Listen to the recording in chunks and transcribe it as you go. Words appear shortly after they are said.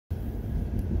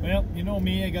Well, you know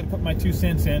me, I got to put my 2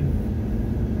 cents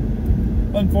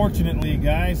in. Unfortunately,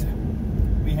 guys,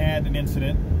 we had an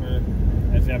incident where,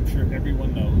 as I'm sure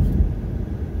everyone knows,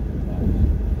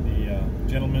 the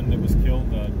gentleman that was killed,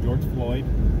 George Floyd,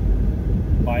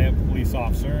 by a police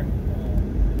officer,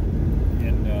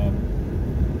 and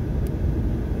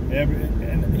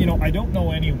you know, I don't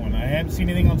know anyone. I haven't seen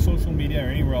anything on social media or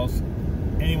anywhere else,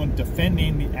 anyone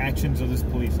defending the actions of this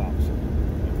police officer.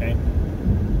 Okay.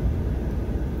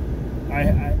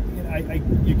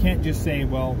 You can't just say,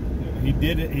 well, he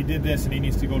did it, he did this, and he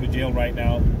needs to go to jail right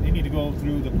now. They need to go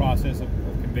through the process of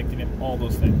convicting him, all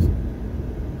those things.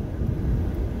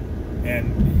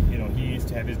 And, you know, he needs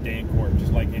to have his day in court,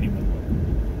 just like anyone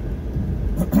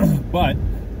would. But,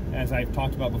 as I've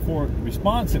talked about before, the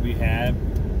response that we have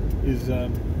is,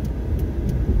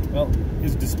 well,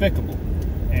 is despicable.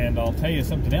 And I'll tell you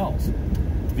something else.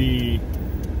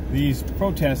 These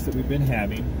protests that we've been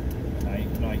having,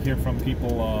 I hear from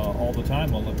people all the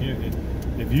time. Well,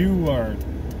 if you are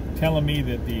telling me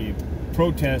that the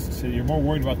protests, you're more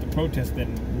worried about the protests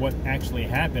than what actually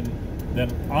happened, then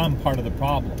I'm part of the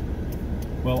problem.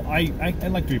 Well, I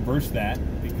like to reverse that,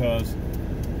 because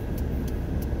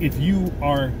if you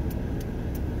are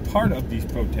part of these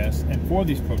protests and for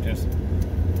these protests,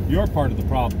 you're part of the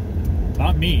problem,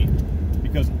 not me,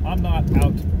 because I'm not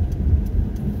out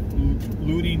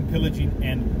looting, pillaging,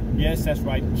 and yes, that's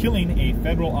right, killing a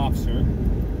federal officer,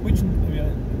 which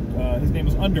his name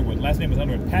was Underwood. Last name was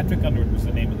Underwood. Patrick Underwood was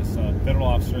the name of this federal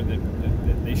officer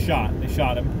that they shot. They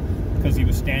shot him because he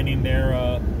was standing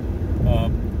there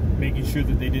making sure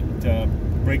that they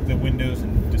didn't break the windows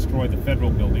and destroy the federal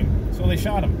building. So they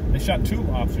shot him. They shot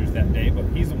 2 officers that day, but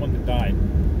he's the one that died.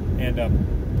 And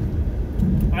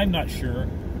I'm not sure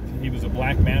if he was a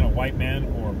black man, a white man,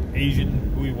 or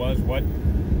Asian, who he was, what.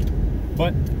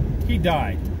 But he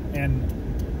died, and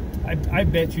I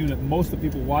bet you that most of the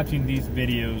people watching these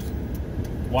videos,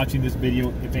 watching this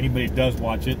video, if anybody does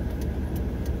watch it,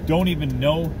 don't even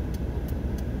know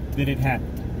that it happened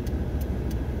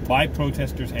by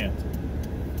protesters' hands.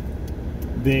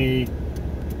 They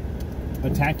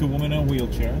attacked a woman in a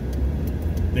wheelchair.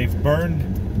 They've burned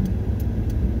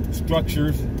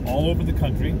structures all over the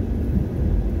country.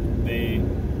 They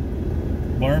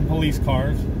burned police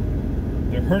cars.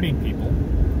 They're hurting people,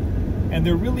 and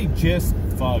they're really just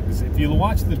thugs. If you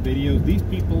watch the videos, these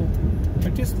people are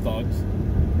just thugs.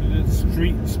 They're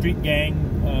street gang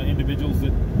individuals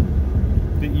that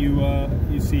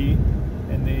you see,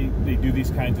 and they do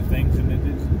these kinds of things, and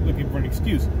they're just looking for an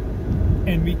excuse.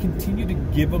 And we continue to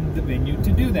give them the venue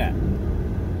to do that.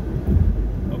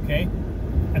 Okay,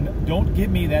 and don't give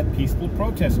me that peaceful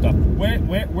protest stuff.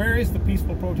 Where is the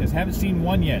peaceful protest? Haven't seen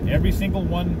one yet. Every single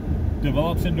one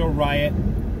develops into a riot,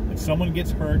 and someone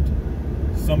gets hurt,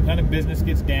 some kind of business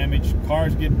gets damaged,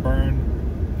 cars get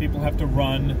burned, people have to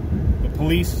run, the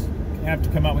police have to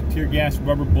come out with tear gas,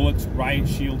 rubber bullets, riot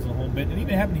shields, and the whole bit. It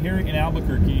even happened here in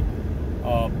Albuquerque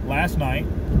last night,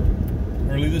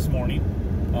 early this morning.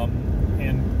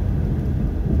 And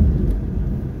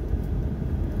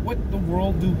what the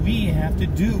world do we have to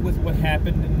do with what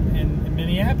happened in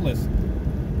Minneapolis?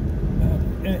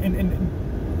 And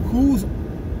who's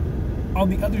on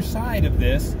the other side of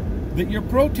this that you're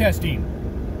protesting?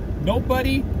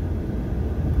 Nobody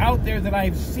out there that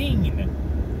I've seen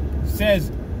says,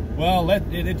 well,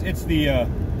 it's the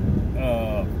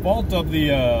fault of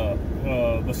the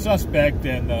suspect,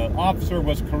 and the officer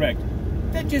was correct.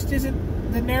 That just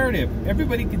isn't the narrative.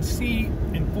 Everybody can see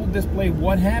in full display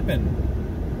what happened,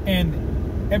 and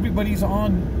everybody's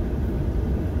on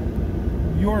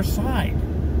your side.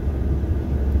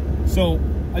 So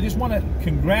I just want to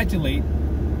congratulate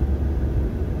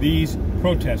these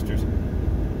protesters.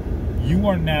 You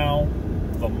are now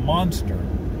the monster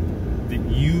that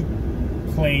you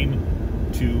claim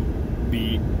to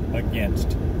be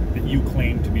against, that you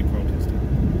claim to be protesting.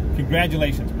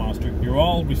 Congratulations, monster. You're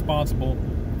all responsible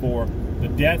for the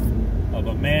death of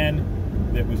a man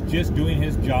that was just doing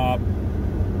his job,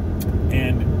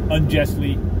 and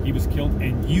unjustly he was killed,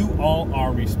 and you all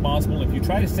are responsible. If you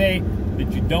try to say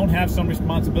that you don't have some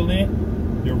responsibility in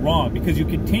it, you're wrong, because you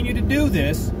continue to do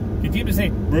this, continue to say,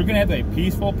 we're going to have a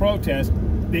peaceful protest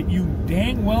that you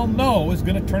dang well know is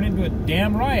going to turn into a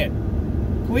damn riot.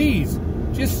 Please,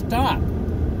 just stop.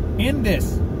 End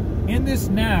this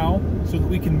now, so that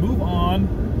we can move on,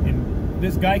 and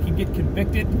this guy can get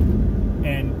convicted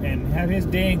and have his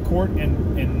day in court,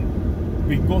 and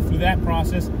we can go through that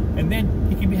process, and then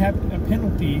he can have a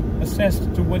penalty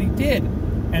assessed to what he did,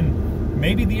 and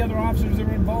maybe the other officers that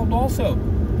are involved also.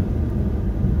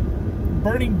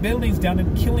 Burning buildings down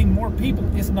and killing more people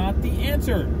is not the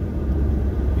answer.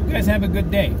 You guys have a good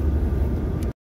day.